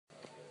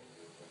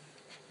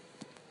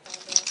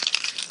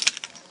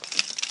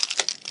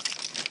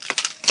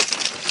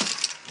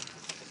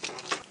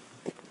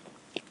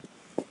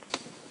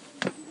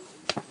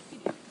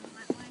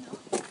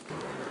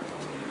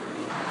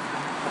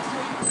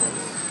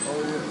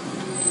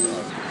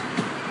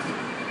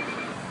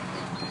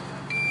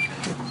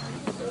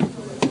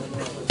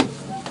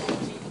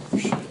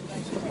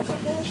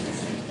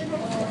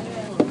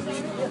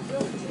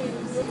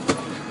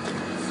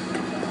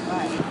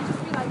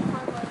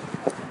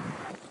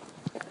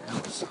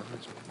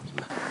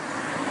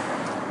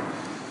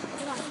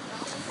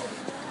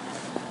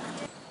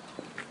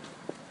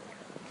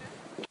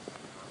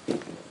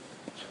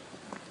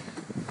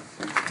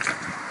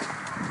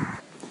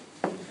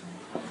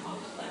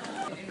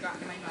go out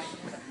in the main road.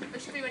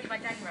 It should be ready by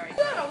January.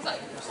 Yeah, I was like,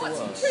 what?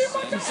 2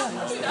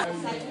 months?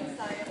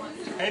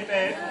 Hey,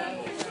 babe.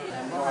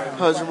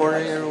 How's your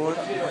morning, everyone?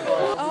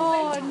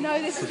 Oh no,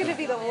 this is going to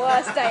be the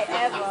worst day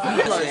ever.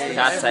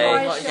 Cassie.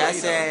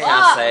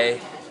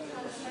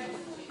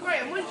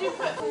 Graham, what did you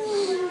put?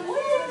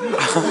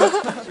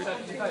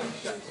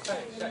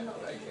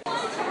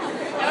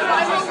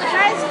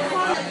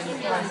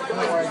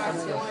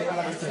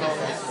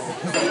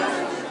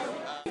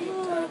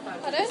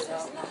 Pardon?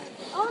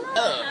 Oh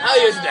no. How are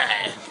you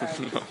today?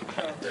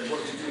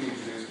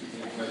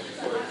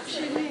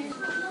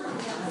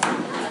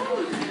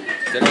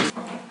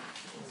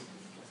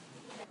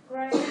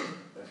 Right.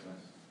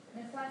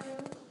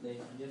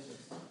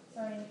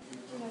 Sorry.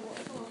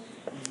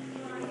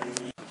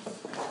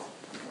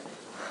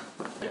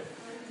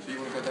 So you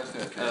want to go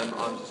downstairs?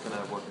 I'm just going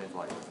to work in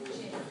like.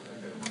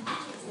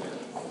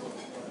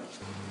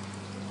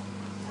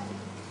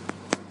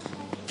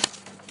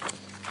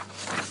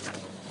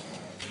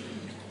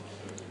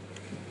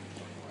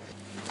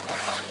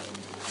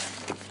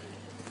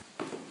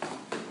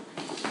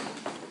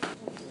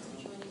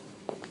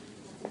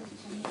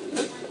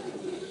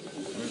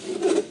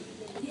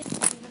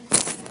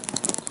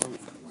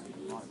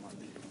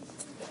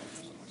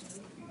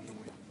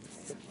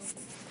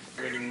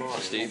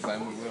 Steve,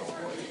 and we will.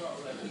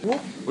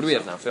 What do we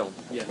have now? Film?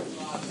 Yeah.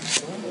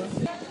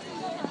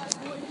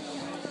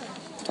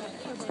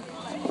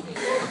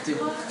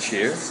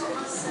 Cheers.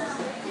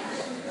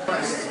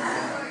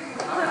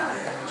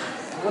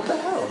 What the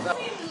hell?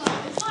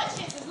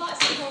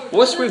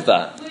 What's with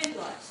that?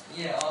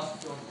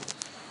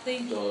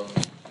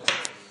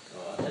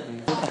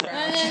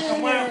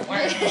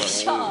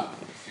 Shut up.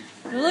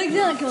 Like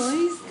that,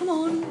 guys. Come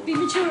on, be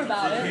mature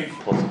about it.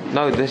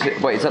 No, this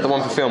is, wait, is that the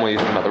one for film or are you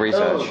talking about the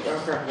research?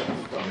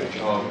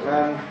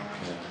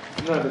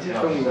 No, the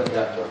film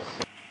that.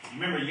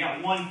 Remember, you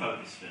got one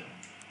focus film.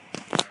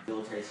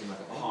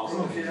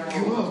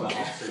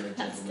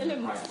 That's still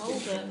in my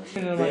folder.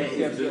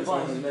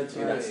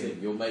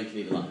 You're making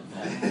it like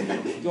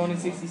You want in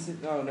 66?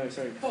 Oh no,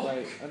 sorry.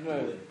 Like, I don't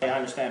know. I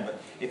understand, but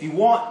if you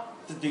want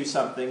to do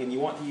something and you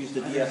want to use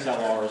the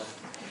DSLRs,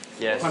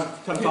 Yes.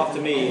 come talk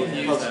to me,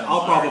 because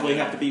I'll probably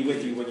have to be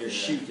with you when you're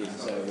shooting,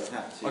 so we'll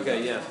have to.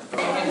 Okay, yeah.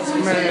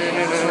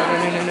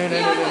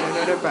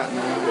 No,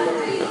 Batman.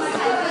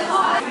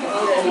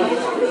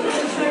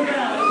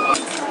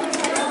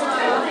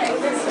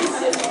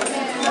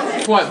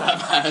 Quite that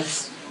bad.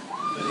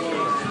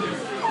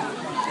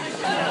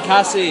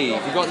 Cassie,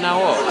 you got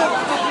now off?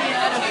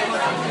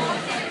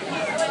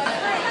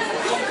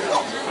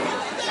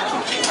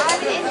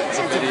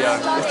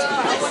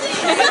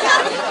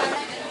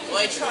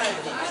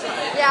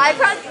 Yeah, I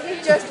practically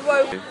just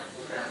woke.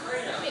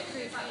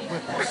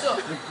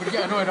 Would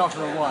get annoyed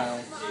after a while.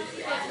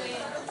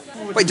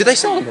 Wait, did they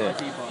sell them here?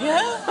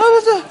 Yeah?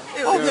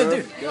 Oh, no,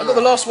 dude. I got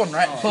the last one,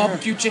 right?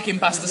 Barbecue chicken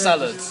pasta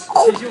salads.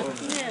 Yeah.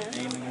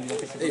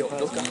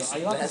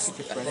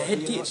 The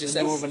head teacher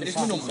said, "It's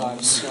my normal."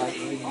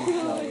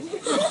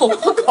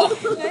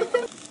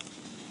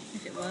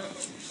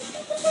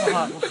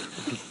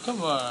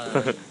 Come on.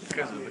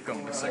 Because of the I want to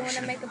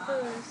conversation. make a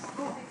pose.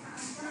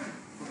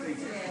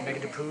 Make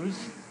it a poos.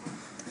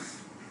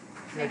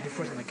 Make it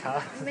in the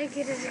car. Make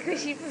it a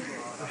squishy pose.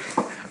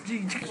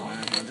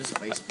 I'm just a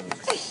baseball.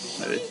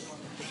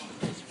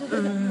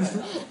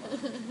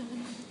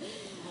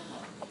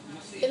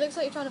 It looks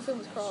like you're trying to film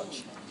his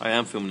crotch. I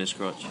am filming this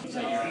crotch. Bye!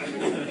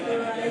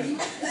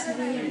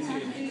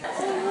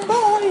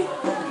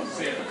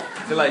 See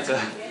you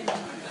later.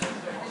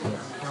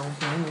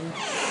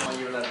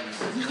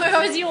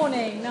 I was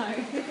yawning, no.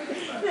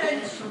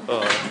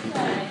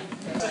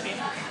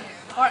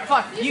 Alright,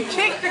 fine. You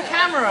kick the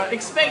camera,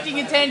 expecting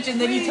attention,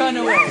 then you turn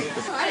away.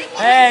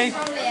 Hey!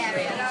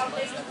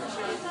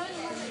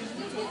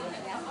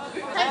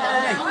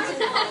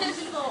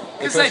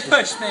 Because they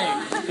pushed me.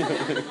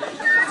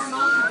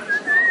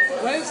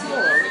 Where's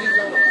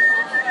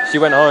Laura? She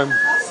went home.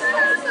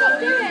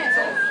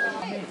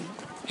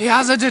 He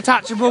has a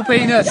detachable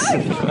penis.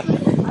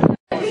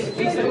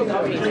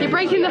 You're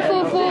breaking the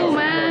fourth wall,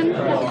 man.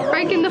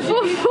 Breaking the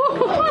fourth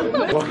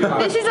wall.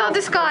 This is our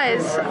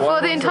disguise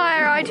for the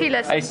entire IT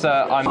lesson. Hey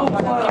sir, I'm...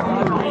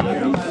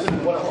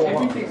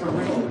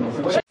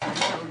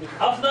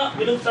 After that,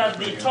 we looked at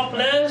the top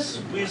layers,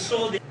 we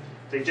saw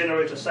they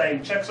generate the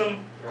same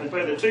checksum,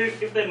 compare the two,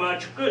 if they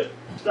match, good.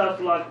 Stuff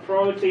like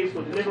priorities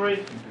for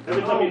delivery,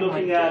 every time you're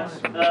looking at...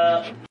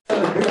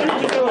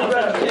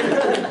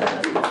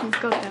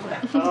 God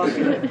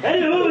damn it. Hey,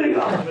 moving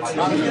on!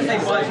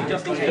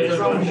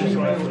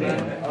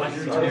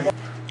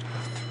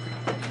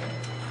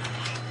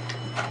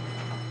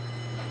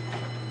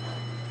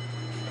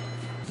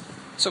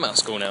 So I'm out of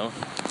school now.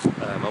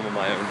 I'm on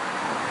my own,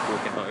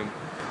 walking home.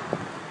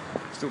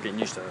 Still getting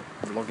used to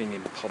vlogging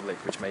in public,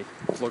 which made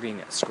vlogging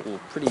at school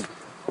pretty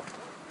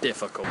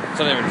difficult.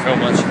 So I don't really film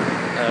much,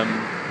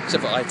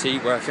 except for IT,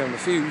 where I filmed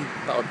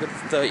about a good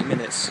 30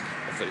 minutes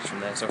of footage from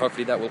there. So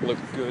hopefully that will look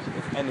good,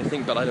 if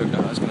anything, but I don't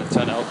know how it's going to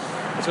turn out.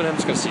 So I'm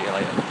just going to see you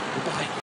later.